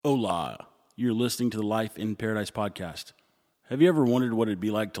Hola! You're listening to the Life in Paradise podcast. Have you ever wondered what it'd be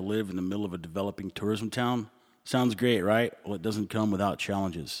like to live in the middle of a developing tourism town? Sounds great, right? Well, it doesn't come without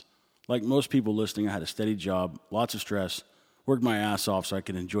challenges. Like most people listening, I had a steady job, lots of stress, worked my ass off so I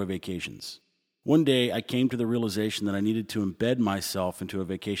could enjoy vacations. One day, I came to the realization that I needed to embed myself into a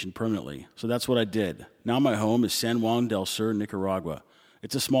vacation permanently. So that's what I did. Now my home is San Juan del Sur, Nicaragua.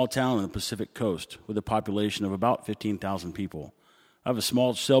 It's a small town on the Pacific coast with a population of about 15,000 people. I have a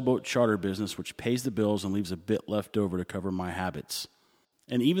small sailboat charter business which pays the bills and leaves a bit left over to cover my habits.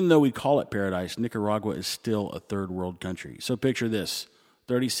 And even though we call it paradise, Nicaragua is still a third world country. So picture this.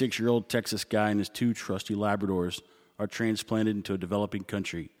 36-year-old Texas guy and his two trusty Labradors are transplanted into a developing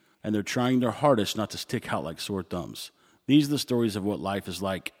country, and they're trying their hardest not to stick out like sore thumbs. These are the stories of what life is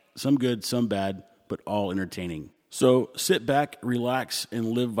like. Some good, some bad, but all entertaining. So sit back, relax, and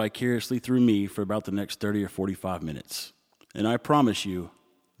live vicariously through me for about the next 30 or 45 minutes. And I promise you,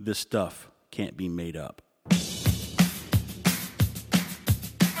 this stuff can't be made up.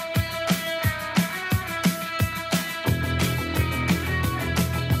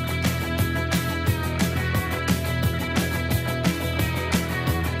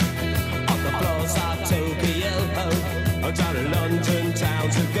 Down in London town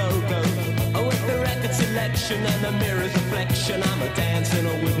to go with the record selection and the mirror's reflection. I'm a dancing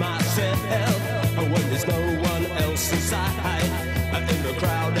with myself when there's no one else inside in the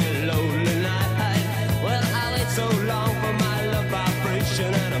crowded lonely night. Well, I wait so long for my love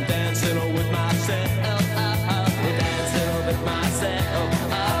vibration, and I'm dancing with myself. Dancing with myself.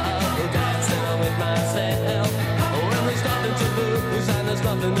 Dancing with myself. When there's nothing to lose and there's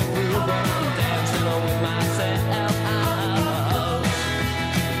nothing to prove, but I'm dancing with myself.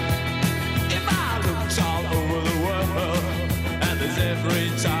 Every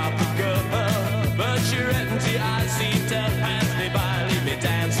type of girl, but you're empty, I see to pass me by, leave me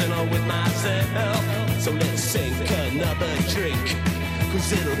dancing with myself. So let's sink another drink,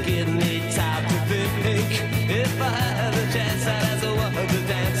 cause it'll give me time to think. If I had a chance, I'd ask the world to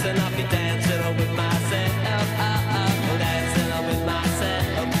dance, and I'll be dancing with myself. Dancing with myself.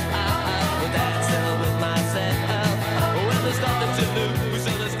 Dancing with myself. Well, there's nothing to lose,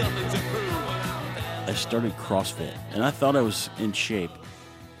 and there's nothing to prove. I started CrossFit, and I thought I was in shape,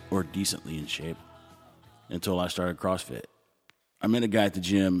 or decently in shape, until I started CrossFit. I met a guy at the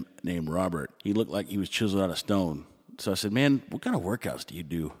gym named Robert. He looked like he was chiseled out of stone. So I said, man, what kind of workouts do you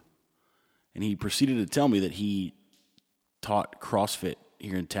do? And he proceeded to tell me that he taught CrossFit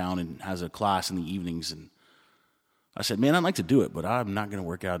here in town and has a class in the evenings. And I said, man, I'd like to do it, but I'm not going to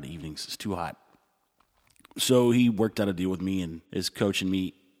work out in the evenings. It's too hot. So he worked out a deal with me and is coaching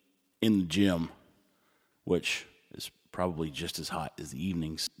me in the gym, which is probably just as hot as the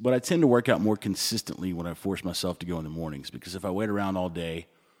evenings. But I tend to work out more consistently when I force myself to go in the mornings, because if I wait around all day,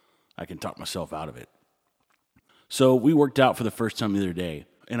 I can talk myself out of it. So we worked out for the first time the other day,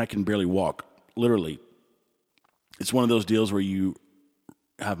 and I can barely walk, literally. It's one of those deals where you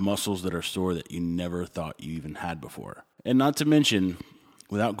have muscles that are sore that you never thought you even had before. And not to mention,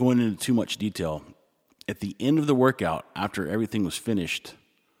 without going into too much detail, at the end of the workout, after everything was finished,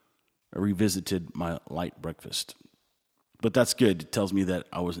 I revisited my light breakfast. But that's good. It tells me that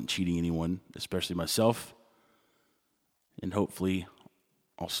I wasn't cheating anyone, especially myself. And hopefully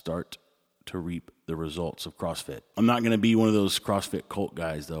I'll start to reap the results of CrossFit. I'm not going to be one of those CrossFit cult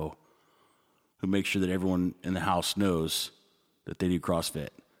guys, though, who make sure that everyone in the house knows that they do CrossFit.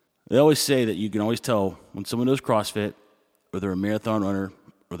 They always say that you can always tell when someone does CrossFit, or they're a marathon runner,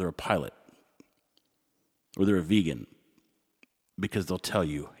 or they're a pilot, or they're a vegan, because they'll tell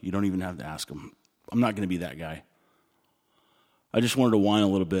you. You don't even have to ask them. I'm not going to be that guy. I just wanted to whine a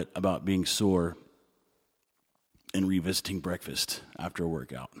little bit about being sore and revisiting breakfast after a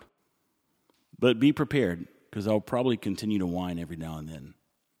workout. But be prepared, because I'll probably continue to whine every now and then.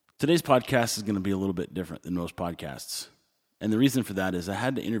 Today's podcast is going to be a little bit different than most podcasts. And the reason for that is I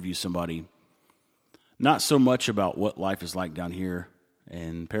had to interview somebody, not so much about what life is like down here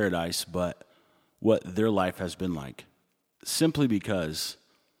in paradise, but what their life has been like. Simply because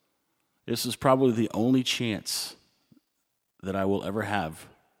this is probably the only chance that I will ever have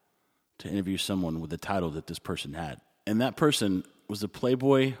to interview someone with the title that this person had. And that person was the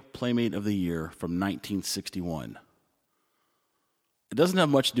Playboy Playmate of the Year from 1961. It doesn't have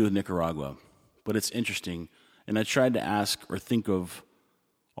much to do with Nicaragua, but it's interesting. And I tried to ask or think of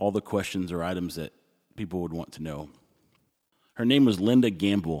all the questions or items that people would want to know. Her name was Linda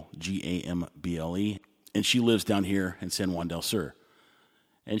Gamble, Gamble, and she lives down here in San Juan del Sur.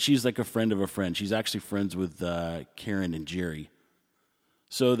 And she's like a friend of a friend. She's actually friends with Karen and Jerry.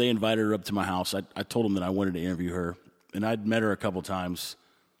 So they invited her up to my house. I told them that I wanted to interview her, and I'd met her a couple times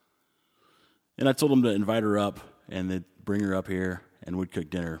And I told them to invite her up and they'd bring her up here and we'd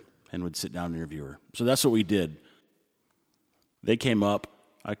cook dinner and would sit down and interview her. So that's what we did. They came up.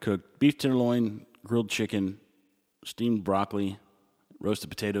 I cooked beef tenderloin, grilled chicken, steamed broccoli,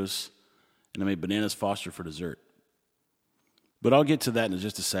 roasted potatoes, and I made bananas Foster for dessert. But I'll get to that in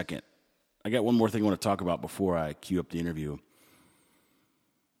just a second. I got one more thing I want to talk about before I cue up the interview.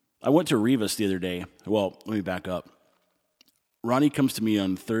 I went to Rivas the other day. Well, let me back up. Ronnie comes to me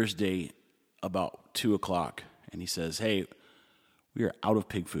on Thursday about 2 o'clock, and he says, hey, we are out of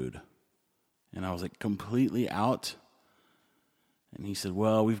pig food. And I was like, completely out? And he said,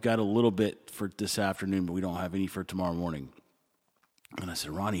 well, we've got a little bit for this afternoon, but we don't have any for tomorrow morning. And I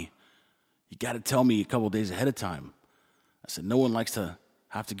said, Ronnie, you got to tell me a couple of days ahead of time. I said, no one likes to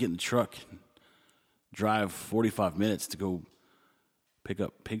have to get in the truck and drive 45 minutes to go pick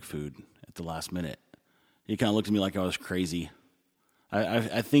up pig food at the last minute. He kind of looked at me like I was crazy.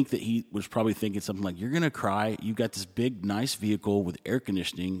 I think that he was probably thinking something like, you're going to cry. You've got this big, nice vehicle with air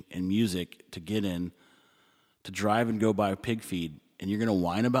conditioning and music to get in, to drive and go buy a pig feed, and you're going to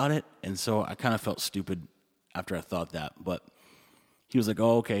whine about it? And so I kind of felt stupid after I thought that. But he was like,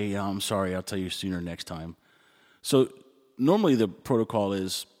 oh, okay, yeah, I'm sorry. I'll tell you sooner next time. So normally the protocol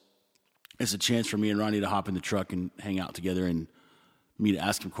is it's a chance for me and Ronnie to hop in the truck and hang out together and me to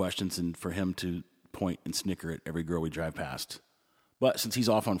ask him questions and for him to point and snicker at every girl we drive past. But since he's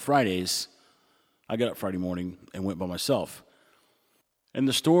off on Fridays, I got up Friday morning and went by myself. And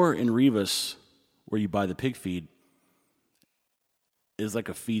the store in Rivas where you buy the pig feed is like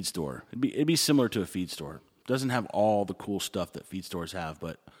a feed store. It'd be similar to a feed store. It doesn't have all the cool stuff that feed stores have,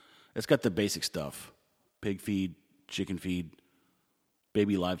 but it's got the basic stuff. Pig feed, chicken feed,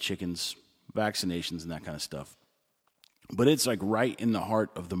 baby live chickens, vaccinations, and that kind of stuff. But it's like right in the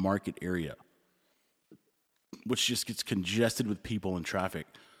heart of the market area, which just gets congested with people and traffic.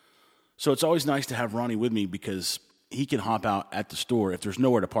 So it's always nice to have Ronnie with me because he can hop out at the store. If there's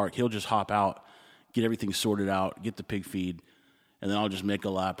nowhere to park, he'll just hop out, get everything sorted out, get the pig feed, and then I'll just make a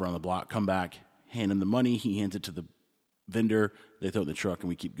lap around the block, come back, hand him the money. He hands it to the vendor. They throw it in the truck, and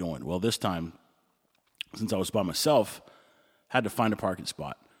we keep going. Well, this time, since I was by myself, had to find a parking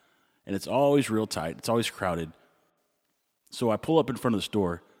spot. And it's always real tight. It's always crowded. So I pull up in front of the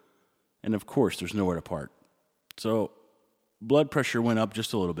store, and of course, there's nowhere to park. So blood pressure went up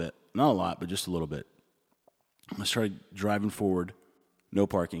just a little bit. Not a lot, but just a little bit. I started driving forward. No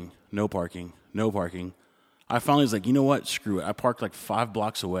parking, no parking, no parking. I finally was like, you know what? Screw it. I parked like 5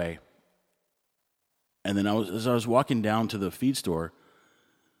 blocks away. And then as I was walking down to the feed store,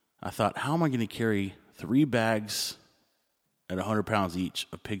 I thought, how am I going to carry 3 bags at 100 pounds each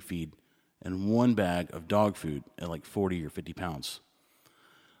of pig feed and 1 bag of dog food at like 40 or 50 pounds?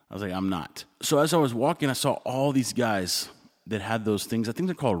 I was like, I'm not. So as I was walking, I saw all these guys that had those things. I think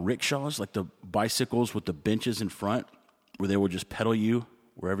they're called rickshaws, like the bicycles with the benches in front where they will just pedal you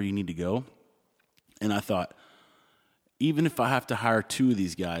wherever you need to go. And I thought, even if I have to hire 2 of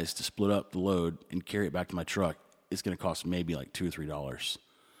these guys to split up the load and carry it back to my truck, it's going to cost maybe like $2 or $3.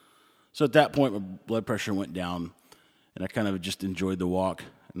 So at that point, my blood pressure went down, and I kind of just enjoyed the walk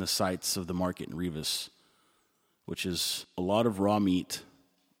and the sights of the market in Rivas, which is a lot of raw meat,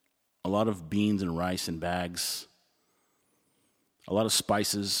 a lot of beans and rice in bags, a lot of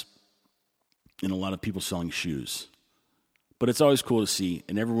spices, and a lot of people selling shoes. But it's always cool to see,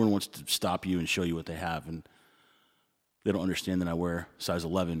 and everyone wants to stop you and show you what they have, and they don't understand that I wear size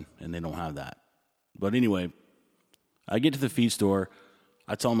 11, and they don't have that. But anyway, I get to the feed store.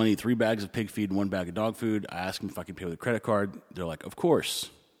 I tell them I need 3 bags of pig feed and 1 bag of dog food. I ask them if I can pay with a credit card. They're like, of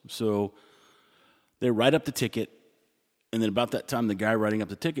course. So they write up the ticket, and then about that time, the guy writing up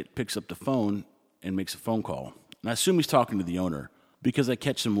the ticket picks up the phone and makes a phone call. And I assume he's talking to the owner because I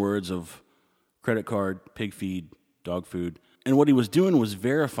catch some words of credit card, pig feed, dog food. And what he was doing was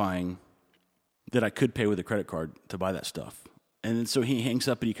verifying that I could pay with a credit card to buy that stuff. And then so he hangs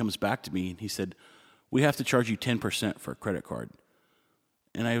up and he comes back to me and he said, we have to charge you 10% for a credit card.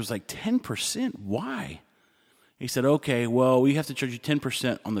 And I was like, 10%? Why? He said, okay, well, we have to charge you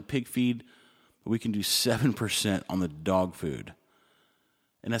 10% on the pig feed, but we can do 7% on the dog food.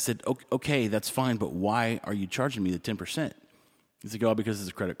 And I said, okay, that's fine, but why are you charging me the 10%? He's like, oh, because it's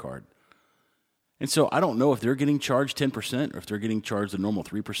a credit card. And so I don't know if they're getting charged 10% or if they're getting charged the normal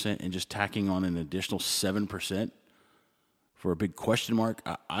 3% and just tacking on an additional 7% for a big question mark.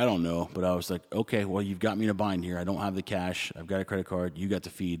 I don't know, but I was like, okay, well, you've got me in a bind here. I don't have the cash. I've got a credit card. You got the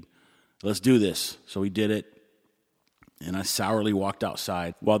feed. Let's do this. So we did it, and I sourly walked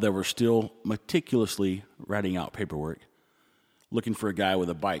outside while they were still meticulously writing out paperwork, looking for a guy with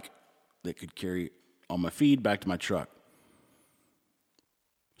a bike that could carry all my feed back to my truck.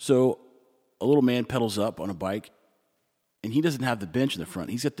 So a little man pedals up on a bike, and he doesn't have the bench in the front.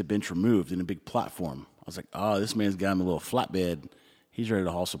 He's got the bench removed in a big platform. I was like, oh, this man's got him a little flatbed. He's ready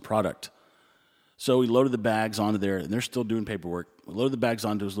to haul some product. So we loaded the bags onto there, and they're still doing paperwork. We loaded the bags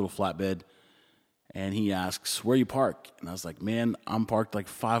onto his little flatbed, and he asks, where you park? And I was like, man, I'm parked like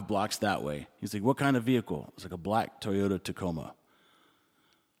 5 blocks that way. He's like, what kind of vehicle? It's like a black Toyota Tacoma.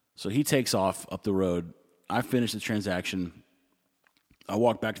 So he takes off up the road. I finish the transaction. I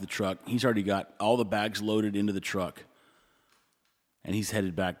walk back to the truck. He's already got all the bags loaded into the truck, and he's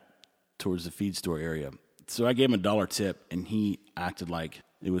headed back towards the feed store area. So I gave him a $1 tip, and he acted like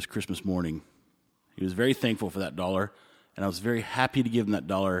it was Christmas morning. He was very thankful for that $1, and I was very happy to give him that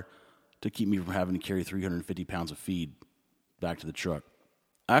 $1 to keep me from having to carry 350 pounds of feed back to the truck.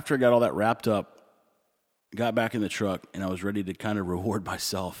 After I got all that wrapped up, got back in the truck, and I was ready to kind of reward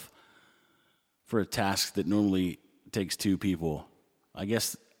myself for a task that normally takes 2 people. I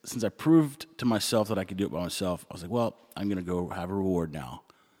guess since I proved to myself that I could do it by myself, I was like, well, I'm going to go have a reward now.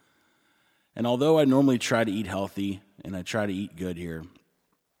 And although I normally try to eat healthy and I try to eat good here,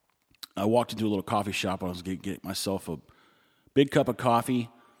 I walked into a little coffee shop. I was going to get myself a big cup of coffee,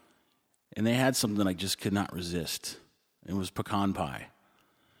 and they had something I just could not resist. It was pecan pie.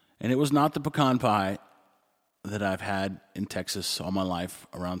 And it was not the pecan pie that I've had in Texas all my life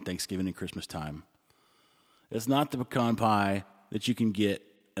around Thanksgiving and Christmas time. It's not the pecan pie that you can get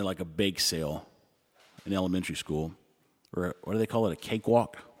at like a bake sale in elementary school, or what do they call it, a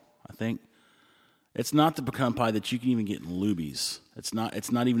cakewalk, I think. It's not the pecan pie that you can even get in Luby's. It's not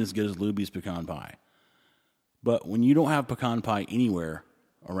even as good as Luby's pecan pie. But when you don't have pecan pie anywhere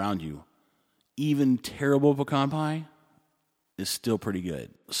around you, even terrible pecan pie is still pretty good.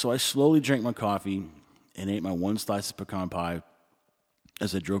 So I slowly drank my coffee and ate my 1 slice of pecan pie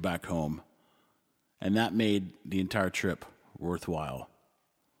as I drove back home. And that made the entire trip worthwhile.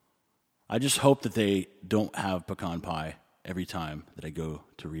 I just hope that they don't have pecan pie every time that I go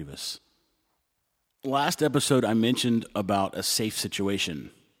to Rivas. Last episode, I mentioned about a safe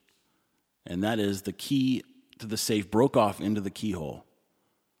situation, and that is the key to the safe broke off into the keyhole.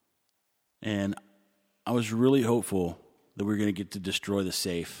 And I was really hopeful that we were going to get to destroy the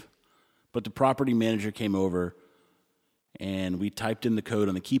safe, but the property manager came over, and we typed in the code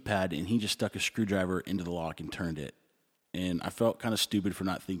on the keypad, and he just stuck a screwdriver into the lock and turned it. And I felt kind of stupid for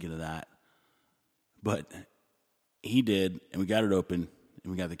not thinking of that, but he did, and we got it open,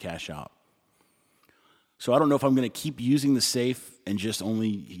 and we got the cash out. So I don't know if I'm going to keep using the safe and just only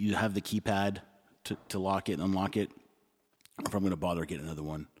you have the keypad to lock it and unlock it, or if I'm going to bother getting another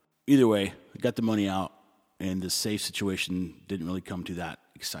one. Either way, I got the money out, and the safe situation didn't really come to that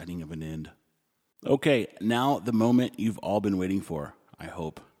exciting of an end. Okay, now the moment you've all been waiting for, I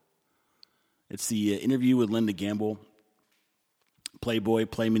hope. It's the interview with Linda Gamble, Playboy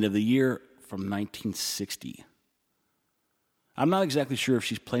Playmate of the Year from 1960. I'm not exactly sure if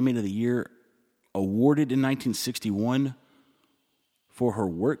she's Playmate of the Year awarded in 1961 for her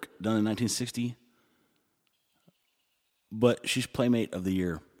work done in 1960, but she's Playmate of the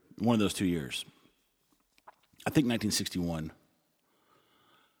Year, one of those 2 years. I think 1961.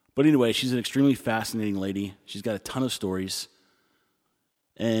 But anyway, she's an extremely fascinating lady. She's got a ton of stories,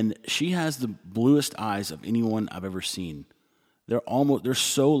 and she has the bluest eyes of anyone I've ever seen. They're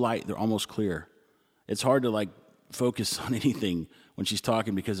so light, they're almost clear. It's hard to focus on anything when she's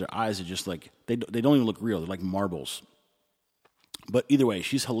talking because their eyes are just they don't even look real. They're like marbles. But either way,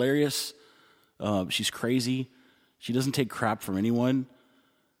 she's hilarious. She's crazy. She doesn't take crap from anyone.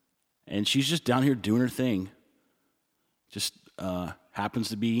 And she's just down here doing her thing. Just happens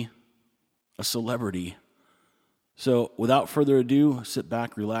to be a celebrity. So without further ado, sit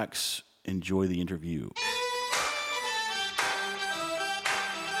back, relax, enjoy the interview.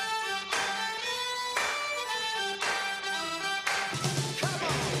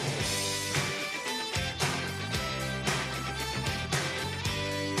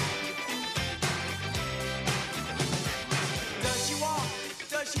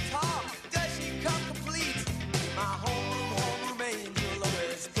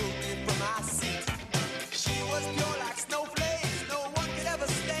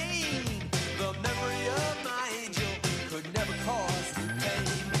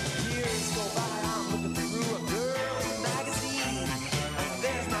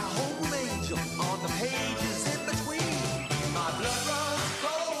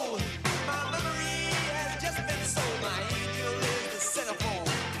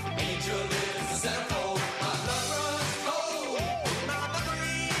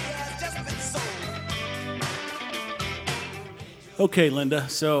 Okay, Linda,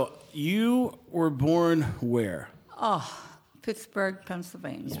 so you were born where? Pittsburgh,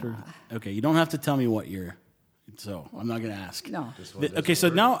 Pennsylvania. Pittsburgh. Okay, you don't have to tell me what year, so I'm not going to ask. No. Okay, so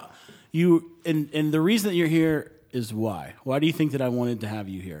now you and the reason that you're here is why? Why do you think that I wanted to have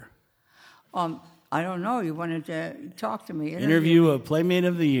you here? I don't know. You wanted to talk to me. Interview a Playmate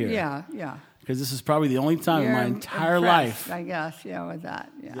of the Year. Yeah. Because this is probably the only time in my entire impressed, life I guess, with that.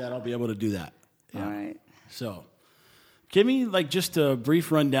 Yeah. that I'll be able to do that. Yeah. All right. So, give me just a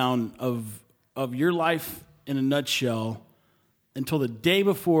brief rundown of your life in a nutshell until the day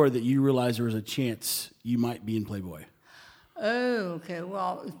before that you realized there was a chance you might be in Playboy. Oh, okay.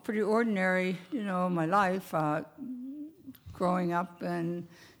 Well, it's pretty ordinary, my life, growing up and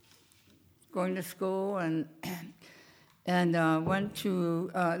going to school and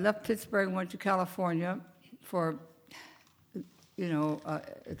left Pittsburgh, went to California for,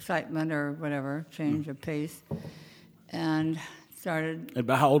 excitement or whatever, change of pace, and started.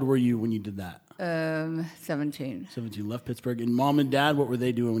 About how old were you when you did that? 17. 17. Left Pittsburgh. And mom and dad, what were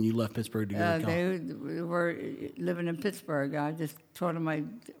they doing when you left Pittsburgh to go to college? They were living in Pittsburgh. I just told them I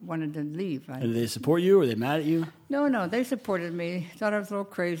wanted to leave. And did they support you? Or were they mad at you? No, they supported me. Thought I was a little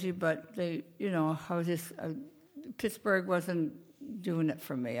crazy, but they, I was just, Pittsburgh wasn't doing it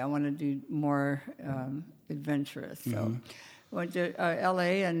for me. I wanted to do more adventurous. So I went to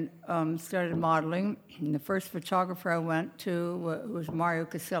L.A. and started modeling. And the first photographer I went to was Mario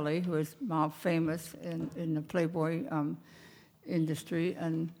Caselli, who is now famous in the Playboy industry,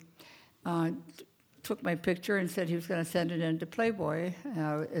 and took my picture and said he was going to send it in to Playboy.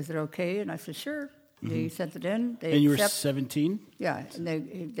 Is it okay? And I said, sure. He sent it in. And you were 17? Yeah,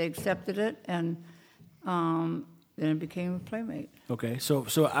 and they accepted it, and then it became a Playmate. Okay, so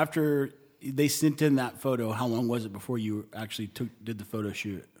after they sent in that photo, how long was it before you actually did the photo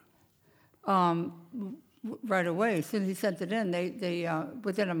shoot? Right away. As soon as he sent it in, they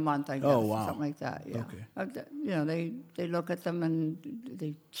within a month, I guess, oh, wow. something like that. Yeah. Okay. They look at them and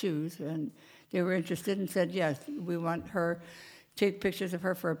they choose, and they were interested and said, yes, we want her. Take pictures of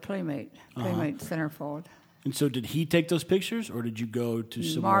her for a Playmate centerfold. And so, did he take those pictures, or did you go to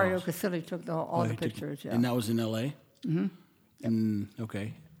somewhere Mario else? Caselli took all the pictures. Yeah. And that was in L.A. Mm-hmm. And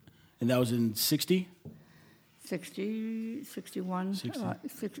okay. And that was in 60? 60, 61.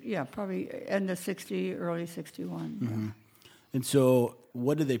 60. Probably end of 60, early 61. Mm-hmm. And so,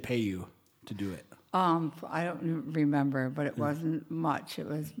 what did they pay you to do it? I don't remember, but it wasn't much. It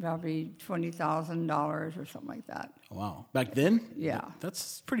was probably $20,000 or something like that. Wow. Back then? Yeah.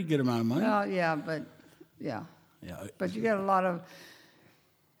 That's a pretty good amount of money. Well, yeah, but yeah. Yeah. But you get a lot of,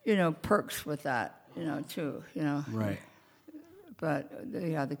 perks with that, too, Right. But,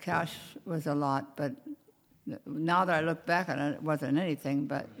 the cash was a lot, but now that I look back on it, it wasn't anything,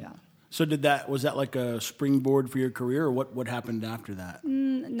 but yeah. So was that like a springboard for your career, or what happened after that?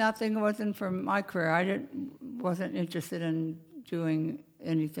 Nothing. Wasn't for my career. I wasn't interested in doing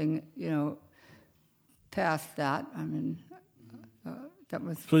anything, past that. I mean, that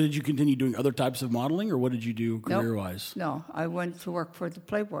was. So did you continue doing other types of modeling, or what did you do career-wise? No, I went to work for the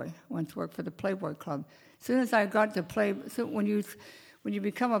Playboy. Went to work for the Playboy Club. As soon as I got to so when you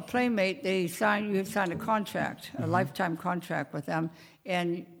become a Playmate, you sign a contract, a lifetime contract with them,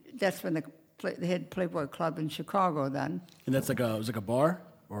 and that's when they had Playboy Club in Chicago then. And that's it was like a bar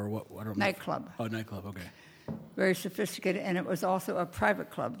or what? I don't know. Nightclub. Oh, nightclub. Okay. Very sophisticated, and it was also a private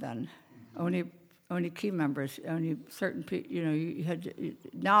club then. Only key members, only certain people. You had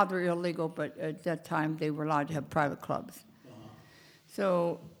now they're illegal, but at that time they were allowed to have private clubs.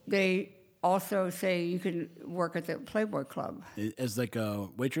 So they also say you can work at the Playboy Club as like a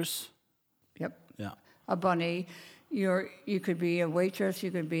waitress. Yep. Yeah. A bunny. You could be a waitress. You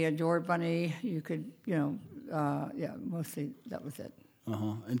could be a door bunny. You could, mostly that was it.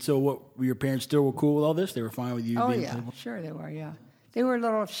 And so, what were your parents still were cool with all this? They were fine with you being Playboy? Sure they were. Yeah, they were a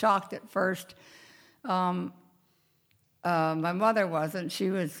little shocked at first. My mother wasn't.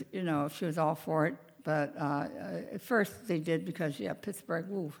 She was, she was all for it. But at first they did because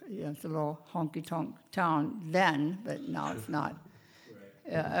Pittsburgh, it's a little honky-tonk town then, but now it's not.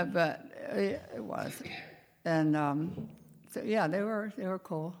 Right. But it was. And they were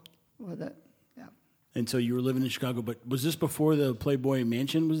cool with it. Yeah. And so you were living in Chicago, but was this before the Playboy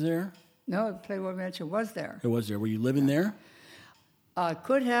Mansion was there? No, the Playboy Mansion was there. It was there. Were you living there? I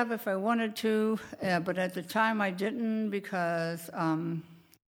could have if I wanted to, but at the time I didn't because.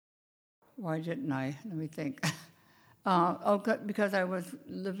 Why didn't I? Let me think. Because I was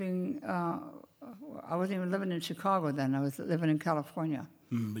living. I wasn't even living in Chicago then. I was living in California.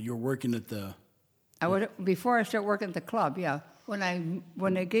 But you were working at the. Before I started working at the club, yeah.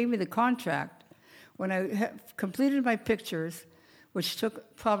 When they gave me the contract, when I completed my pictures, which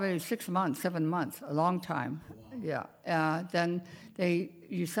took probably 6 months, 7 months, a long time. Yeah. Then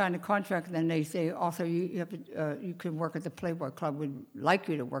you sign a contract, and then they say also you can work at the Playboy Club. We'd like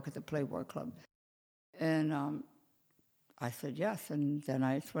you to work at the Playboy Club. And I said yes, and then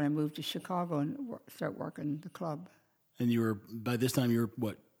that's when I moved to Chicago and start working the club. And by this time you were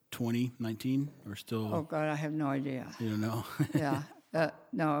what, 20, 19, or still? Oh God, I have no idea. You don't know? Yeah,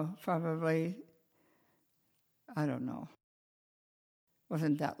 no, probably. I don't know.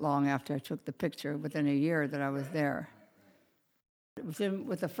 Wasn't that long after I took the picture, within a year that I was there. It was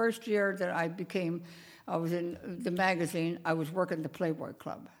with the first year that I was in the magazine, I was working the Playboy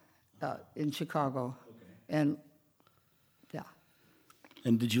Club in Chicago. Okay. And, yeah.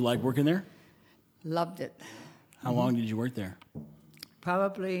 And did you like working there? Loved it. How long did you work there?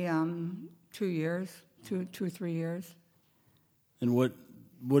 Probably 2 years, 2 or 3 years. And what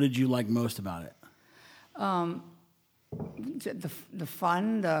did you like most about it? The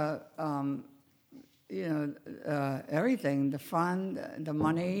fun, everything. The fun, the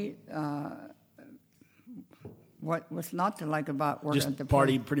money. What's not to like about working at the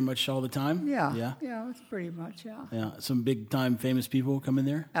party pretty much all the time? Yeah. Yeah? Yeah, it's pretty much, yeah. Yeah. Some big-time famous people come in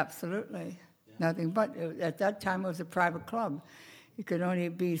there? Absolutely. Yeah. Nothing but. At that time, it was a private club. You could only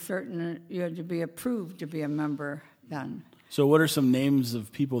be certain, you had to be approved to be a member then. So what are some names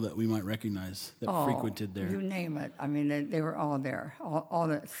of people that we might recognize that frequented there? You name it. I mean, they were all there. All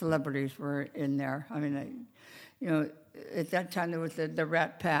the celebrities were in there. I mean, at that time there was the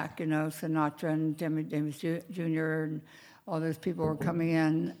Rat Pack, Sinatra and Jimmy Davis Jr. and all those people were coming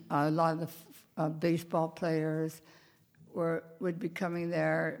in. A lot of the baseball players would be coming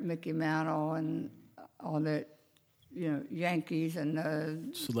there. Mickey Mantle and all the, Yankees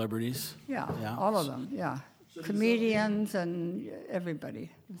and celebrities. Yeah, all of them. Yeah. Comedians and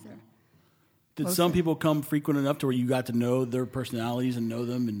everybody was there. Did some people come frequent enough to where you got to know their personalities and know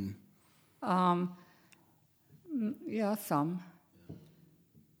them? Yeah, some.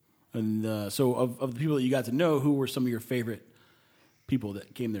 And so of the people that you got to know, who were some of your favorite people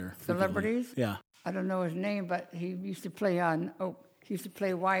that came there? Celebrities? Yeah. I don't know his name, but he used to play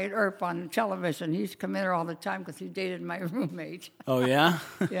Wyatt Earp on television. He used to come in there all the time because he dated my roommate. Oh, yeah?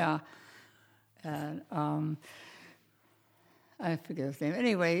 Yeah. And I forget his name.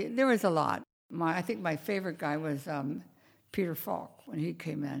 Anyway, there was a lot. I think my favorite guy was Peter Falk when he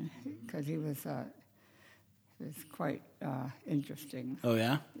came in, because he was quite interesting. Oh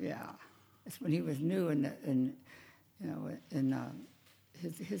yeah. Yeah, it's when he was new in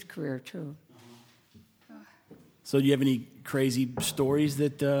his career too. So do you have any crazy stories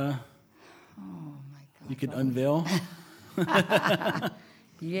that oh my God, you could unveil?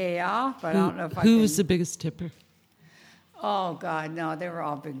 Yeah, but I don't know if I Who can. was the biggest tipper? Oh, God, no, they were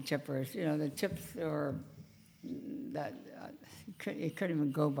all big tippers. The tips were that you couldn't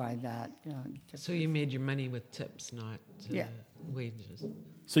even go by that. So you made your money with tips, not wages.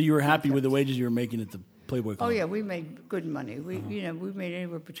 So you were happy with the wages you were making at the Playboy Club? Oh, yeah, we made good money. We made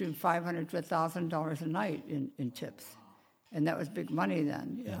anywhere between $500 to $1,000 a night in tips. And that was big money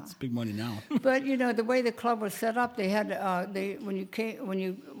then. Yeah, it's big money now. But the way the club was set up, they had when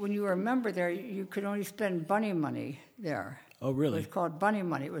you were a member there, you could only spend bunny money there. Oh, really? It was called bunny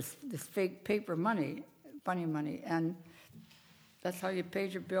money. It was this fake paper money, bunny money, and that's how you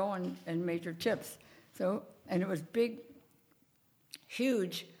paid your bill and made your tips. So, and it was big,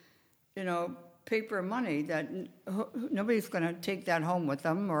 huge, paper money that nobody's going to take that home with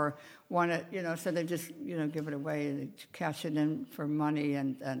them or want to, so they just, give it away and they cash it in for money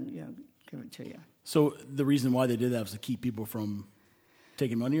and give it to you. So the reason why they did that was to keep people from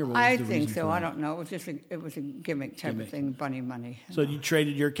taking money, or what was I the think reason so. for I that? don't know. It was a gimmick type of thing, bunny money. So you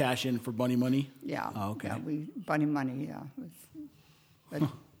traded your cash in for bunny money? Yeah. Oh, okay. Yeah, bunny money. Yeah. But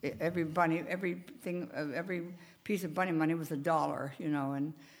every piece of bunny money was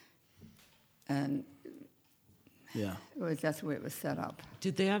 $1, and yeah, that's the way it was set up.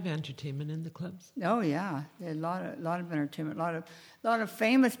 Did they have entertainment in the clubs? Oh yeah, they had a lot of entertainment. A lot of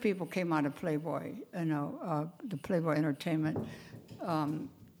famous people came out of Playboy. The Playboy Entertainment.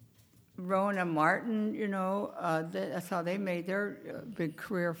 Rona Martin, that's how they made their big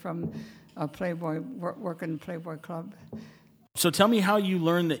career from Playboy, working Playboy Club. So tell me how you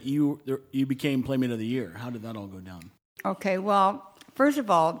learned that you became Playmate of the Year. How did that all go down? Okay, well, first of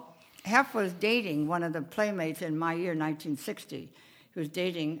all, Hef was dating one of the Playmates in my year, 1960. He was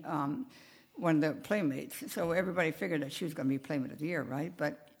dating one of the Playmates, so everybody figured that she was going to be Playmate of the Year, right?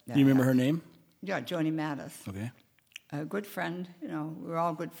 But do you remember her name? Yeah, Joni Mattis. Okay. A good friend, we were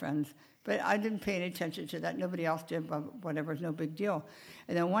all good friends. But I didn't pay any attention to that. Nobody else did, but whatever, it's no big deal.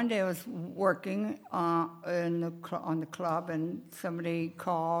 And then one day I was working on the club, and somebody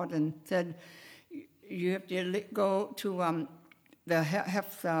called and said, you have to go to the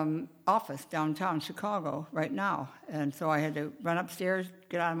Hef's office downtown Chicago right now. And so I had to run upstairs,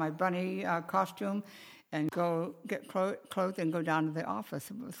 get out of my bunny costume, and go get clothed and go down to the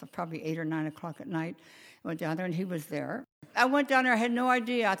office. It was probably 8 or 9 o'clock at night. I went down there, and he was there. I went down there, I had no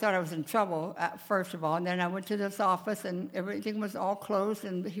idea. I thought I was in trouble, first of all. And then I went to this office, and everything was all closed,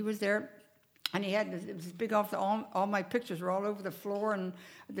 and he was there. And he had this big office. All my pictures were all over the floor and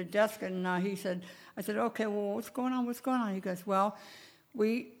the desk. And I said, okay, well, what's going on? What's going on? He goes, well,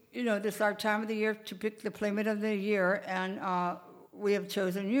 this is our time of the year to pick the Playmate of the Year, and we have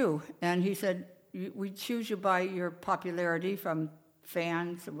chosen you. And he said, we choose you by your popularity from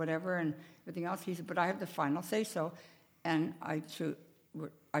fans or whatever and everything else. He said, but I have the final say so, and I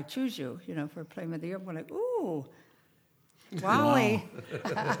choose you, for Playmate of the Year. I'm like, ooh. Wowie.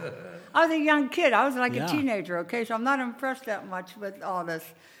 Wow. I was a young kid. I was like a teenager, okay? So I'm not impressed that much with all this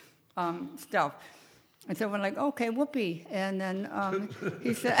stuff. And so we're like, okay, whoopee. And then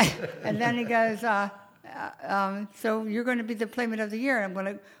he said, and then he goes, so you're going to be the Playmate of the Year. And I'm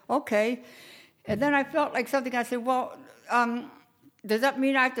going, okay. And then I felt like something. I said, well, does that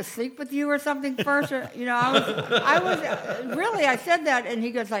mean I have to sleep with you or something first? Or, I said that, and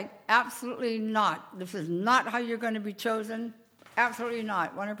he goes like, absolutely not. This is not how you're going to be chosen. Absolutely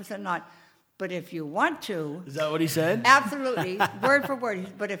not, 100% not. But if you want to. Is that what he said? Absolutely, word for word.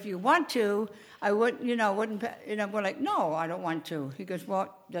 But if you want to, I wouldn't, we're like, no, I don't want to. He goes,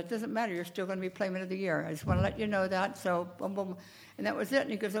 well, that doesn't matter. You're still going to be Playmate of the Year. I just want to let you know that. So, boom, boom. And that was it.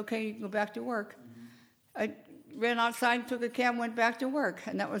 And he goes, okay, you can go back to work. I ran outside, took a cab, went back to work,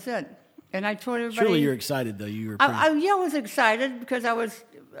 and that was it. And I told everybody. Surely you're excited, though. You were. I was excited because I was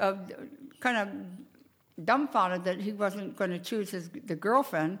kind of dumbfounded that he wasn't going to choose the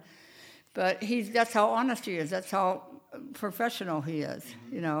girlfriend. But that's how honest he is. That's how professional he is.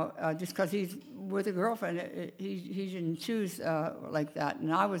 Just because he's with a girlfriend, he didn't choose like that.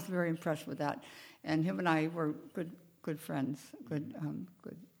 And I was very impressed with that. And him and I were good friends. Good.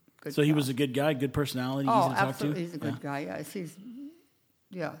 So he was a good guy, good personality, easy to talk to? Absolutely, he's a good guy, yes.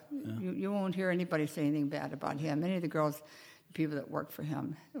 You won't hear anybody say anything bad about him. Any of the people that work for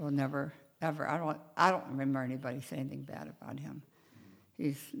him will never, ever, I don't remember anybody saying anything bad about him.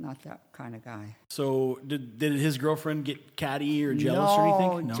 He's not that kind of guy. So did his girlfriend get catty or jealous or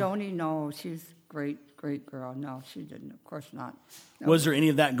anything? No, Joni, no. She's a great girl. No, she didn't. Of course not. No. Was there any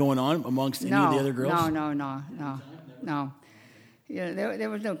of that going on amongst any of the other girls? No. There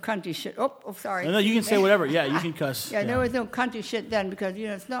was no country shit. Oh, sorry. No, you can say whatever. Yeah, you can cuss. Yeah, there was no country shit then because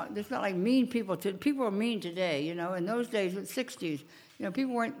it's not like mean people. People are mean today. In those days, the '60s,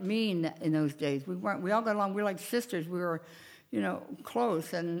 people weren't mean in those days. We weren't. We all got along. We were like sisters. We were,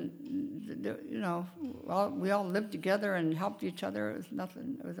 close, and we all lived together and helped each other. It was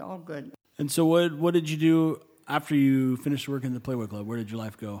nothing. It was all good. And so, what did you do after you finished working in the Playboy Club? Where did your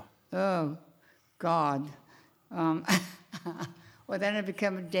life go? Oh, God. Well, then I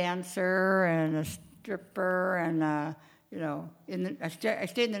became a dancer and a stripper, and I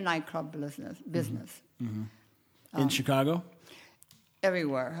stayed in the nightclub business. Mm-hmm. In Chicago?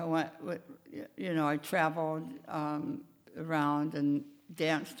 Everywhere. I went. I traveled around and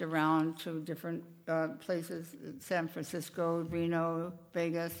danced around to different places: San Francisco, Reno,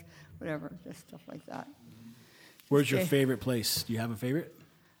 Vegas, whatever, just stuff like that. Where's your favorite place? Do you have a favorite?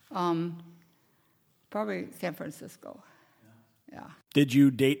 Probably San Francisco. Yeah. Did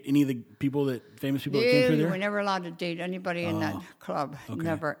you date any of the famous people that came through there? We were never allowed to date anybody in that club. Okay.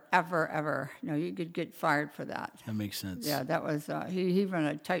 Never, ever, ever. No, you could get fired for that. That makes sense. Yeah, that was, he ran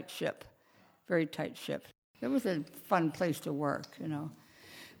a tight ship, very tight ship. It was a fun place to work,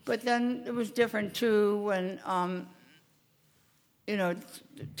 But then it was different, too, when,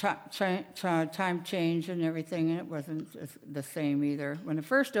 time changed and everything, and it wasn't the same either. When it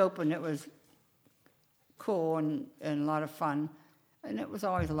first opened, it was cool and a lot of fun. And it was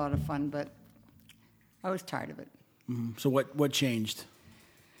always a lot of fun, but I was tired of it. Mm-hmm. So what changed?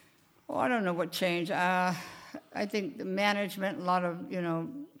 Well, I don't know what changed. I think the management, a lot of,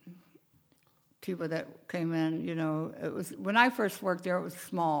 people that came in, it was, when I first worked there, it was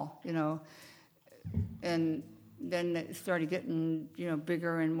small, and then it started getting,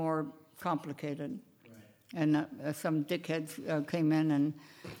 bigger and more complicated. Right. And some dickheads came in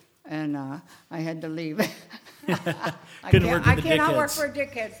and I had to leave. I cannot work for a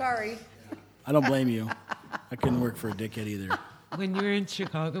dickhead, sorry. I don't blame you. I couldn't work for a dickhead either. When you were in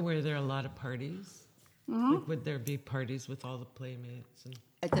Chicago, were there a lot of parties? Mm-hmm. Like, would there be parties with all the Playmates?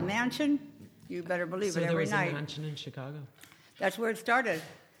 At the mansion? You better believe it, every night. So there was a mansion in Chicago? That's where it started.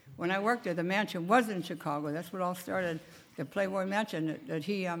 When I worked there, the mansion was in Chicago. That's what all started. The Playboy Mansion that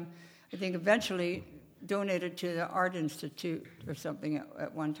he, I think eventually donated to the Art Institute or something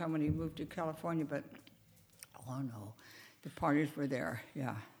at one time when he moved to California. But oh no, the parties were there.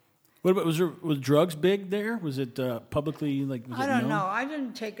 Yeah. What about was drugs big there? Was it publicly like? Was I it don't known? know. I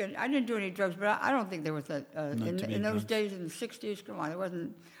didn't do any drugs, but I don't think there was in those drugs. days in the '60s. Come on, there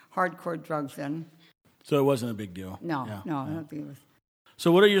wasn't hardcore drugs then. So it wasn't a big deal. No, Yeah, I don't think it was.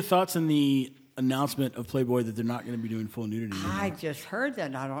 So what are your thoughts on the announcement of Playboy that they're not going to be doing full nudity anymore? I just heard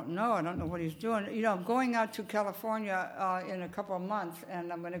that. I don't know. I don't know what he's doing. You know, I'm going out to California in a couple of months,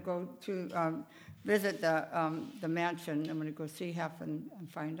 and I'm going to go to visit the mansion. I'm going to go see Hef and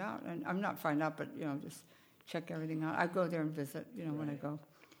find out. And I'm not find out, but you know, just check everything out. I go there and visit. You know, when I go.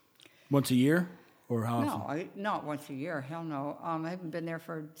 Once a year, or how often? No, not once a year. Hell no. I haven't been there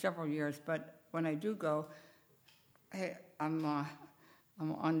for several years, but when I do go, hey, I'm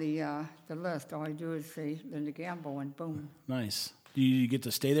on the list. All I do is say Linda Gamble, and boom. Nice. Do you get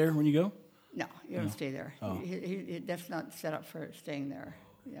to stay there when you go? No, you don't stay there. Oh. That's not set up for staying there.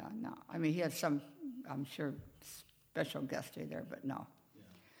 Yeah, no. I mean, he had some, I'm sure, special guests stay there, but no. Yeah.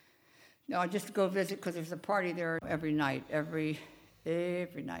 No, I just go visit because there's a party there every night. Every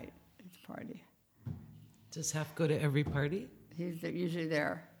night it's a party. Does Hef go to every party? He's usually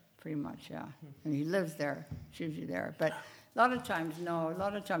there, pretty much, yeah. And he lives there. He's usually there. But a lot of times, no. A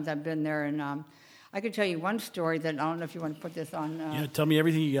lot of times I've been there, and I could tell you one story that I don't know if you want to put this on. Yeah, tell me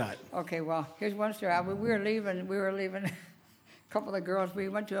everything you got. Okay, well, here's one story. We were leaving. A couple of girls. We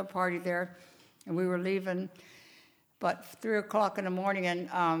went to a party there, and we were leaving. But 3 o'clock in the morning,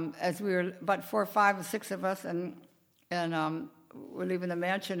 and as we were about 4, 5, or 6 of us, and we're leaving the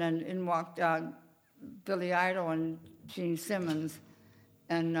mansion, and in walked Billy Idol and Gene Simmons,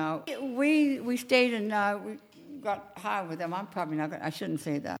 and we stayed and we got high with them. I'm probably not gonna, I shouldn't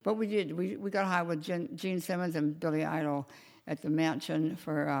say that, but we did. We got high with Gene Simmons and Billy Idol at the mansion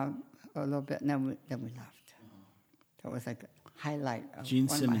for a little bit, and then we left. That was like a highlight of Gene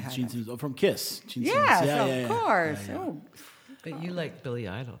one of my Simmons, highlights. from Kiss. Gene Yes, Simmons. of course. Yeah. Oh, But you like Billy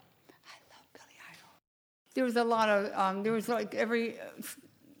Idol. I love Billy Idol. There was a lot of there was like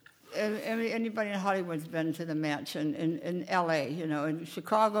anybody in Hollywood's been to the mansion in L.A. You know, in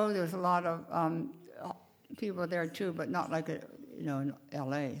Chicago there was a lot of people there too, but not like in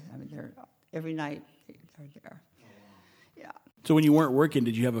L.A. I mean, they're every night they're there. Yeah. So when you weren't working,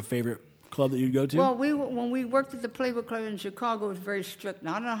 did you have a favorite club that you'd go to? Well, when we worked at the Playboy Club in Chicago, it was very strict.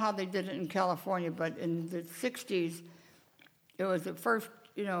 Now I don't know how they did it in California, but in the '60s, it was the first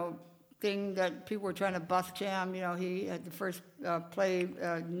thing that people were trying to bust him. You know, he had the first play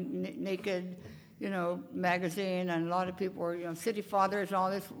naked, magazine, and a lot of people were, City Fathers and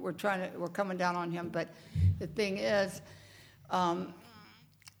all this were coming down on him. But the thing is,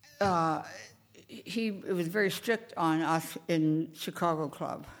 it was very strict on us in Chicago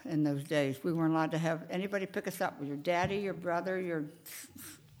Club in those days. We weren't allowed to have anybody pick us up. Your daddy, your brother, your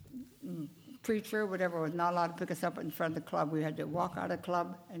preacher, whatever, was not allowed to pick us up in front of the club. We had to walk out of the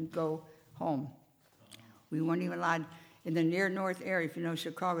club and go home. We weren't even allowed in the near north area. If you know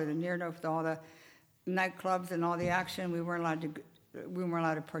Chicago, the near north, with all the nightclubs and all the action, we weren't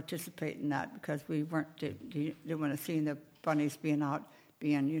allowed to participate in that because we didn't want to see the bunnies being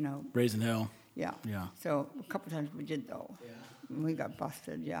raising hell. Yeah. Yeah. So a couple times we did though. Yeah. We got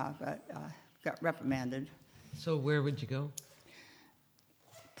busted. Yeah, but got reprimanded. So where would you go?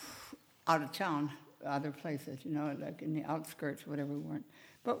 Out of town, other places, like in the outskirts, whatever we weren't.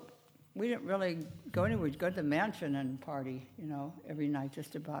 But we didn't really go anywhere. We'd go to the mansion and party, every night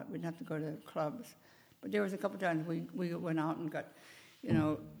just about. We didn't have to go to clubs. But there was a couple times we went out and got,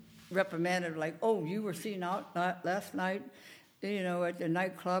 reprimanded, like, oh, you were seen out last night, at the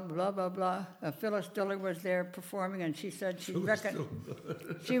nightclub, blah, blah, blah. Phyllis Diller was there performing, and she said she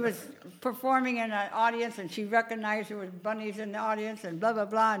was performing in an audience, and she recognized there was bunnies in the audience, and blah, blah,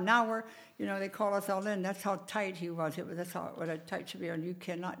 blah. And now we're, they call us all in. That's how tight he was. That's what a tight should be, and you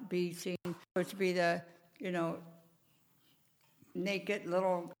cannot be seen. To be the, naked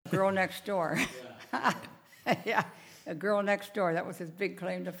little girl next door. Yeah. Yeah, a girl next door. That was his big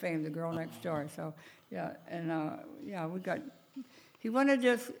claim to fame, the girl next door. So, yeah, and, we got... He wanted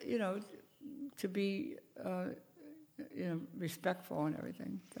us, to be, respectful and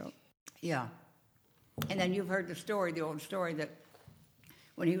everything. So, yeah. And then you've heard the old story that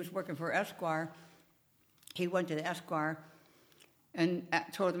when he was working for Esquire, he went to the Esquire and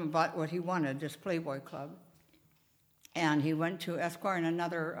told them about what he wanted, this Playboy Club. And he went to Esquire and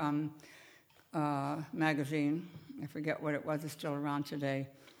another magazine. I forget what it was. It's still around today.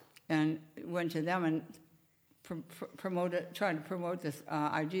 And went to them and tried to promote this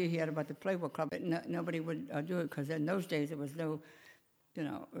idea he had about the Playboy Club. But nobody would do it because in those days it was no,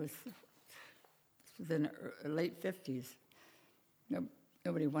 it was was in the late 50s.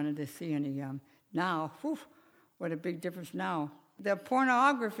 Nobody wanted to see any. Now, whew, what a big difference now. The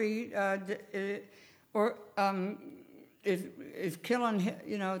pornography is killing,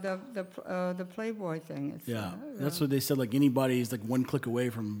 you know, the Playboy thing. It's, that's what they said. Like anybody's like one click away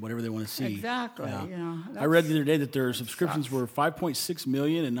from whatever they want to see. Exactly. Yeah. You know, I read the other day that their subscriptions were 5.6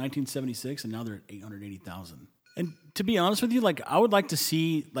 million in 1976, and now they're at 880,000. And to be honest with you, like I would like to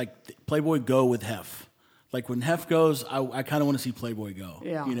see like Playboy go with Hef. Like when Hef goes, I kind of want to see Playboy go.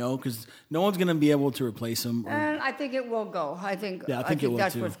 Yeah. You know, because no one's going to be able to replace him. And I think it will go. I think it will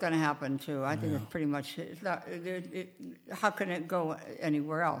that's too. What's going to happen too. I think it's pretty much. It's not. How can it go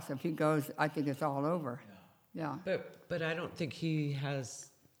anywhere else? If he goes, I think it's all over. Yeah. But I don't think he has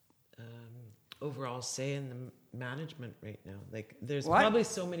overall say in the management right now. Like there's probably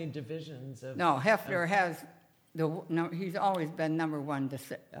so many divisions of. No, Hefner has. He's always been number one.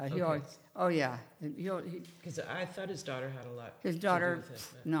 He always, oh yeah, because I thought his daughter had a lot. His daughter, to do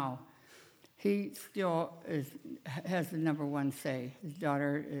with it, no, he still has the number one say. His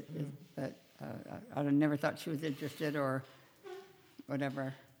daughter, but I never thought she was interested or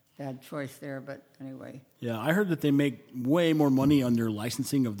whatever. Bad choice there, but anyway. Yeah, I heard that they make way more money on their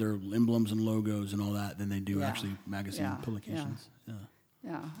licensing of their emblems and logos and all that than they do actually magazine publications.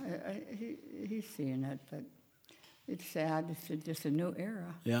 Yeah, he's seeing it, but. It's sad. It's just a new era.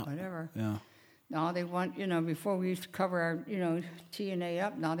 Yeah. Whatever. Yeah. Now they want, you know, before we used to cover our, you know, TNA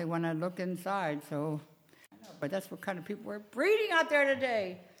up. Now they want to look inside. So, but that's what kind of people we're breeding out there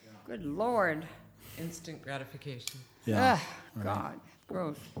today. Yeah. Good Lord. Instant gratification. Yeah. Right. God,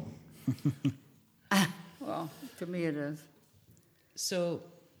 gross. Well, to me it is. So,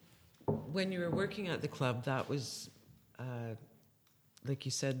 when you were working at the club, that was, like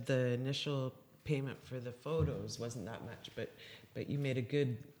you said, the initial payment for the photos wasn't that much, but you made a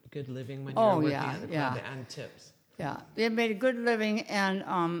good living when you were working at the club and tips. Yeah, we made a good living, and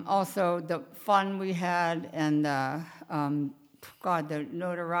also the fun we had, and the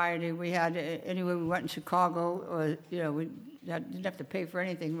notoriety we had. Anyway, we went in Chicago. You know, we didn't have to pay for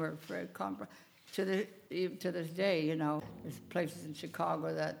anything. We're to this day. You know, there's places in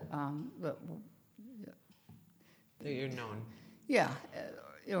Chicago that you're known. Yeah.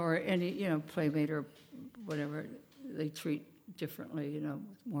 Or any, you know, Playmate or whatever, they treat differently, you know,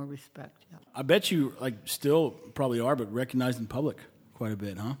 with more respect. Yeah. I bet you, like, still probably are, but recognized in public quite a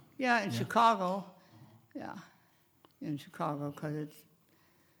bit, huh? Yeah, in Chicago. Yeah, in Chicago, because it's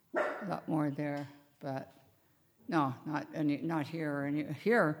a lot more there. But no, not here or any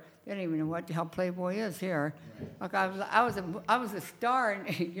here. They don't even know what the hell Playboy is here. Right. Like I was a star in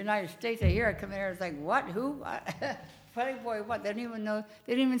the United States. I come there, it's like what? Who? Playboy, what? They didn't even know.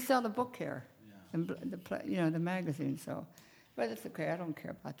 They didn't even sell the book here, the magazine. So, but it's okay. I don't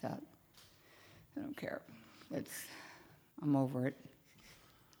care about that. I don't care. I'm over it.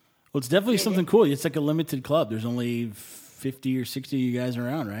 Well, it's definitely something cool. It's like a limited club. There's only 50 or 60 of you guys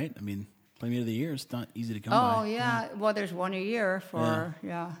around, right? I mean, Playmate of the Year. It's not easy to come by. Oh yeah. Well, there's one a year for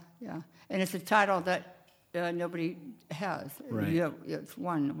yeah, and it's a title that nobody has. Right. It's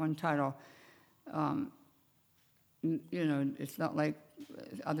one title. You know, it's not like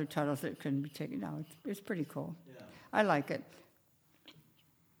other titles that can be taken out. It's pretty cool. Yeah. I like it,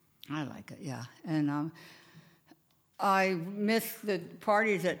 yeah. And I miss the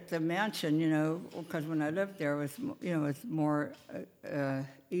parties at the mansion, you know, because when I lived there, it was more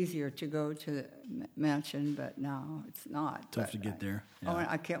easier to go to the mansion, but now it's not. Tough to get there. Yeah.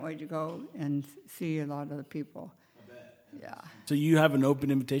 I can't wait to go and see a lot of the people. I bet. Yeah. So you have an open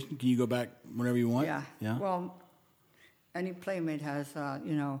invitation? Can you go back whenever you want? Yeah. Well, any Playmate has,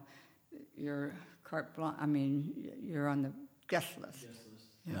 you know, your carte blanche. I mean, you're on the guest list.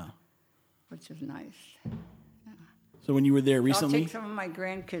 Yeah. Which is nice. Yeah. So when you were there recently? I'll take some of my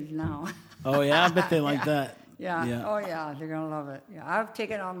grandkids now. Oh, yeah? I bet they like that. Yeah. Oh, yeah. They're going to love it. Yeah. I've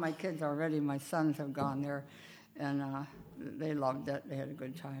taken all my kids already. My sons have gone there, and they loved it. They had a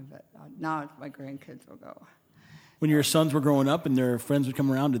good time. But now my grandkids will go. When your sons were growing up and their friends would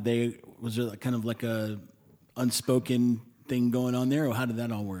come around, was there kind of like a unspoken thing going on there, or how did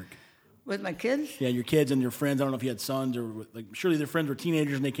that all work? With my kids? Yeah, your kids and your friends. I don't know if you had sons or like surely their friends were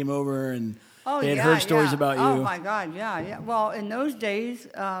teenagers and they came over and they had heard stories about you. Oh my God, yeah. Well, in those days,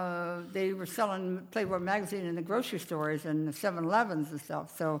 they were selling Playboy magazine in the grocery stores and the 7-Elevens and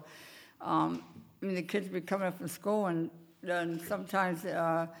stuff. So, I mean, the kids would be coming up from school and sometimes.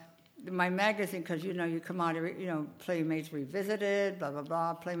 My magazine, because, you know, you come out, you know, Playmates Revisited, blah, blah,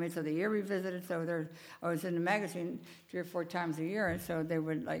 blah, Playmates of the Year Revisited. So I was in the magazine 3 or 4 times a year, and so they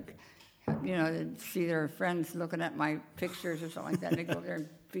would, like, you know, they'd see their friends looking at my pictures or something like that. They'd go there and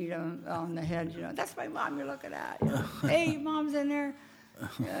beat them on the head. You know, that's my mom you're looking at. You know, hey, mom's in there,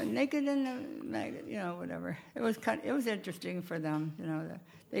 naked in the magazine. You know, whatever. It was interesting for them. You know,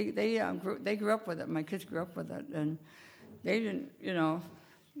 they grew up with it. My kids grew up with it, and they didn't. You know,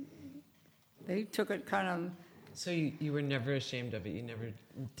 they took it kind of. So you were never ashamed of it? You never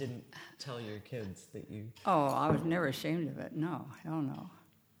didn't tell your kids that you... Oh, I was never ashamed of it. No, hell no.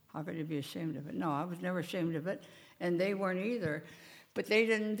 How could you be ashamed of it? No, I was never ashamed of it, and they weren't either. But they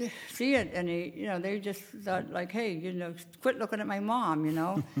didn't see it any, you know, they just thought like, hey, you know, quit looking at my mom, you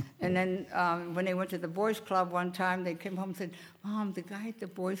know. And then when they went to the boys' club one time, they came home and said, Mom, the guy at the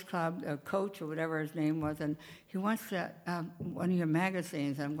boys' club, coach or whatever his name was, and he wants one of your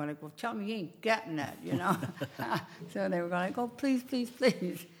magazines. And I'm going, well, tell me you ain't getting it, you know. So they were going, oh, please, please,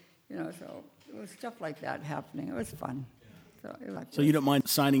 please. You know, so it was stuff like that happening. It was fun. So you don't mind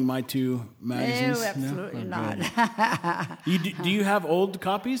signing my 2 magazines? No, absolutely not. Do you have old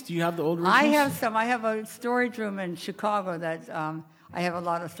copies? Do you have the old originals? I have some. I have a storage room in Chicago that I have a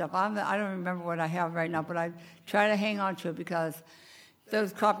lot of stuff. I don't remember what I have right now, but I try to hang on to it because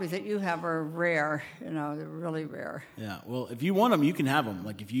those copies that you have are rare. You know, they're really rare. Yeah. Well, if you want them, you can have them.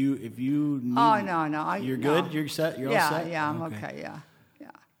 Like if you need. Oh no. You're good. You're set. You're all set. Yeah, I'm okay. Yeah.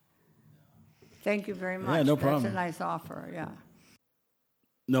 Thank you very much. Yeah, no problem. That's a nice offer, yeah.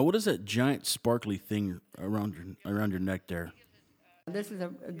 No, what is that giant sparkly thing around your neck there? This is a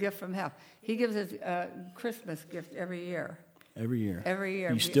gift from Hef. He gives us a Christmas gift every year. Every year? Every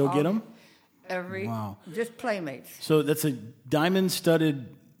year. You still get them? Wow. Just Playmates. So that's a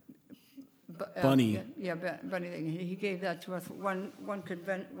diamond-studded bunny. Bunny thing. He gave that to us. It was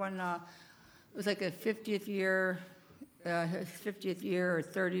like a 50th year... his 50th year or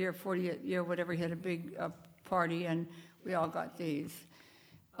 30th year, 40th year, whatever, he had a big party, and we all got these.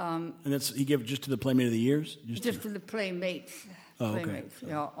 And he gave it just to the Playmate of the Years? Just to the Playmates. Oh, Playmates, okay.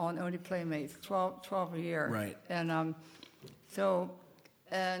 You know, only Playmates, 12 a year. Right. And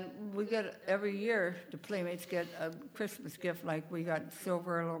and we get, every year, the Playmates get a Christmas gift, like we got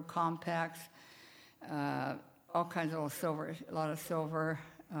silver, little compacts, all kinds of little silver, a lot of silver,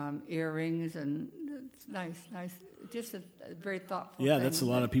 earrings, and it's nice. Just a very thoughtful thing. That's a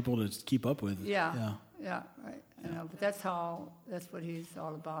lot of people to keep up with. Yeah, right. I know, but that's what he's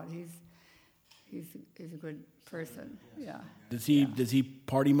all about. He's a good person. Yeah. Does he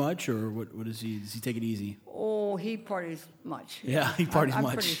party much, or what does he take it easy? Oh, he parties much. Yeah, he parties much.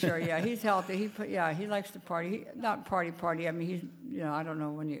 I'm pretty sure. Yeah, he's healthy. He likes to party. Not party. I mean, he's, you know, I don't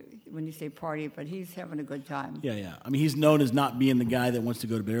know when you say party, but he's having a good time. Yeah. I mean, he's known as not being the guy that wants to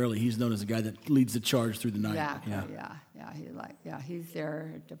go to bed early. He's known as the guy that leads the charge through the night. Exactly. Yeah. He's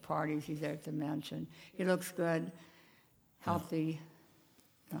there at the parties. He's there at the mansion. He looks good, healthy,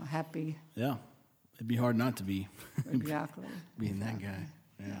 happy. Yeah. It'd be hard not to be. Exactly. Being that guy.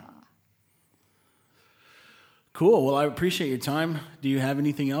 Yeah. Cool. Well, I appreciate your time. Do you have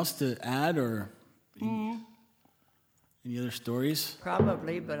anything else to add, or any other stories?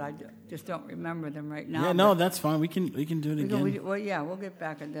 Probably, but I just don't remember them right now. Yeah, no, that's fine. We can do it again. We'll get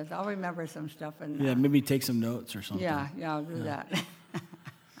back at this. I'll remember some stuff. And maybe take some notes or something. Yeah, I'll do that.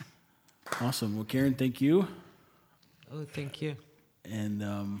 Awesome. Well, Karen, thank you. Oh, thank you.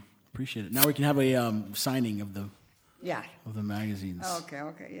 And appreciate it. Now we can have a signing of the magazines. Okay,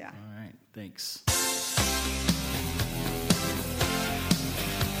 yeah. All right, thanks.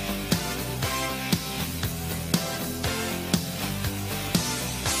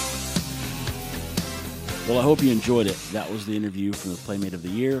 Well, I hope you enjoyed it. That was the interview from the Playmate of the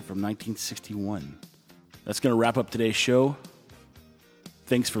Year from 1961. That's going to wrap up today's show.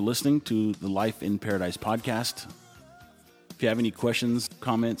 Thanks for listening to the Life in Paradise podcast. If you have any questions,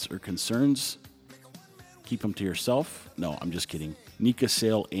 comments, or concerns, keep them to yourself. No, I'm just kidding.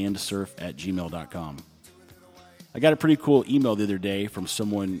 nikasailandsurf@gmail.com. I got a pretty cool email the other day from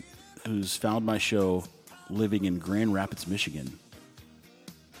someone who's found my show living in Grand Rapids, Michigan.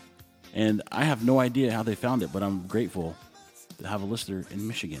 And I have no idea how they found it, but I'm grateful to have a listener in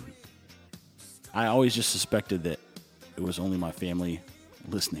Michigan. I always just suspected that it was only my family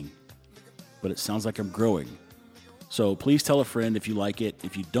listening, but it sounds like I'm growing. So please tell a friend if you like it.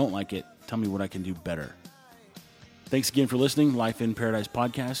 If you don't like it, tell me what I can do better. Thanks again for listening. Life in Paradise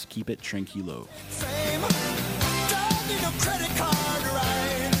podcast. Keep it tranquilo. Fame, don't need a credit card.